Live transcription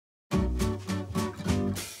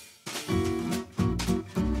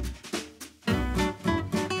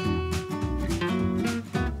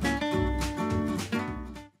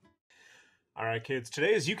All right, kids,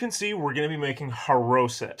 today, as you can see, we're going to be making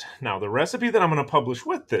Charoset. Now, the recipe that I'm going to publish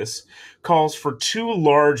with this calls for 2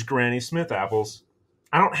 large Granny Smith apples.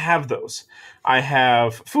 I don't have those. I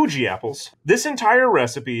have Fuji apples. This entire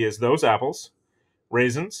recipe is those apples,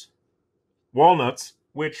 raisins, walnuts,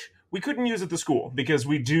 which we couldn't use at the school because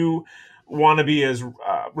we do want to be as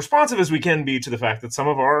responsive as we can be to the fact that some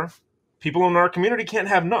of our people in our community can't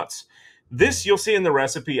have nuts. This, you'll see in the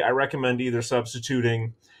recipe, I recommend either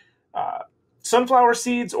substituting sunflower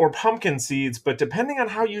seeds or pumpkin seeds, but depending on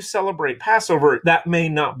how you celebrate Passover, that may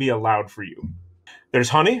not be allowed for you. There's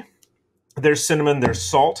honey, there's cinnamon, there's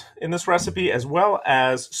salt in this recipe, as well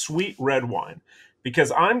as sweet red wine,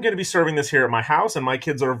 because I'm going to be serving this here at my house, and my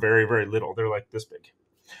kids are very, very little. They're like this big.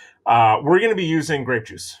 We're going to be using grape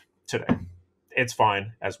juice today. It's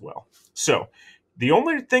fine as well. So the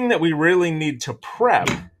only thing that we really need to prep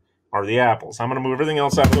are the apples. I'm going to move everything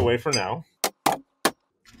else out of the way for now.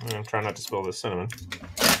 I'm trying not to spill this cinnamon.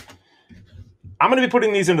 I'm going to be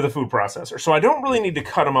putting these into the food processor, so I don't really need to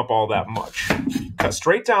cut them up all that much. Cut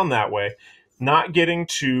straight down that way, not getting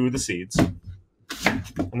to the seeds. And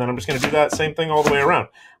then I'm just going to do that same thing all the way around.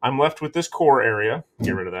 I'm left with this core area.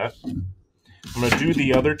 Get rid of that. I'm going to do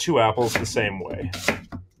the other 2 apples the same way.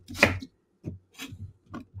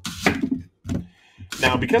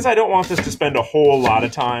 Now, because I don't want this to spend a whole lot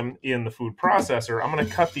of time in the food processor, I'm going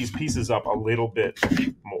to cut these pieces up a little bit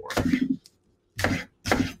more.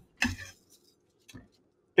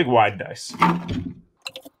 Big wide dice.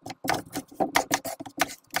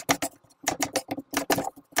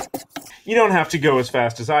 You don't have to go as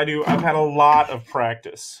fast as I do. I've had a lot of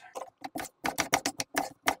practice.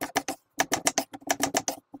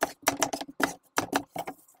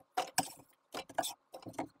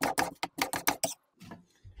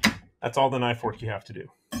 That's all the knife work you have to do.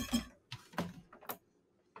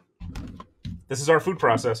 This is our food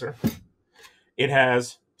processor. It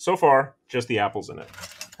has, so far, just the apples in it.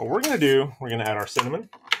 What we're going to do, we're going to add our cinnamon.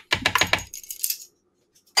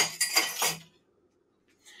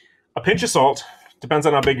 A pinch of salt. Depends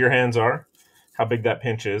on how big your hands are, how big that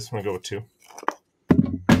pinch is. I'm going to go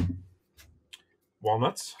with 2.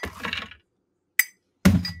 Walnuts.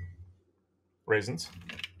 Raisins.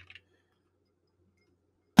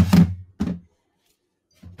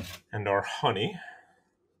 And our honey.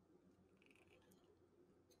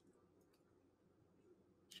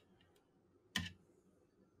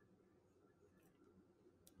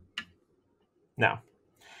 Now,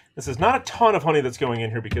 this is not a ton of honey that's going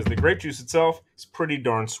in here because the grape juice itself is pretty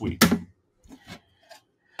darn sweet.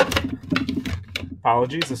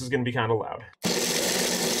 Apologies, this is going to be kind of loud.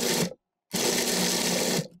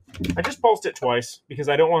 I just pulsed it twice because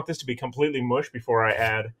I don't want this to be completely mush before I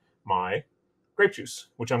add my grape juice,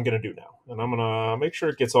 which I'm going to do now. And I'm going to make sure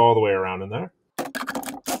it gets all the way around in there.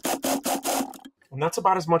 And that's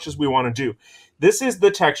about as much as we want to do. This is the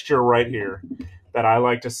texture right here that I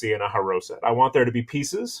like to see in a Charoset. I want there to be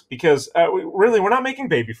pieces because we're not making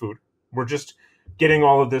baby food. We're just getting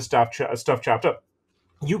all of this stuff chopped up.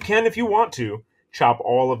 You can, if you want to, chop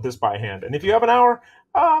all of this by hand. And if you have an hour,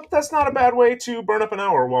 that's not a bad way to burn up an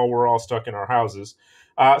hour while we're all stuck in our houses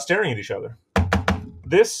staring at each other.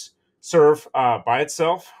 This serve by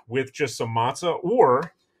itself with just some matzah,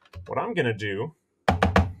 or what I'm going to do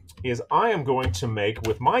is I am going to make,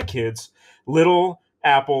 with my kids, little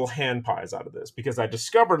apple hand pies out of this, because I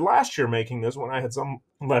discovered last year making this when I had some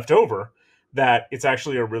left over that it's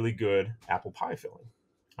actually a really good apple pie filling.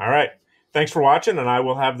 All right, thanks for watching, and I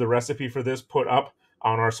will have the recipe for this put up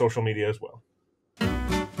on our social media as well.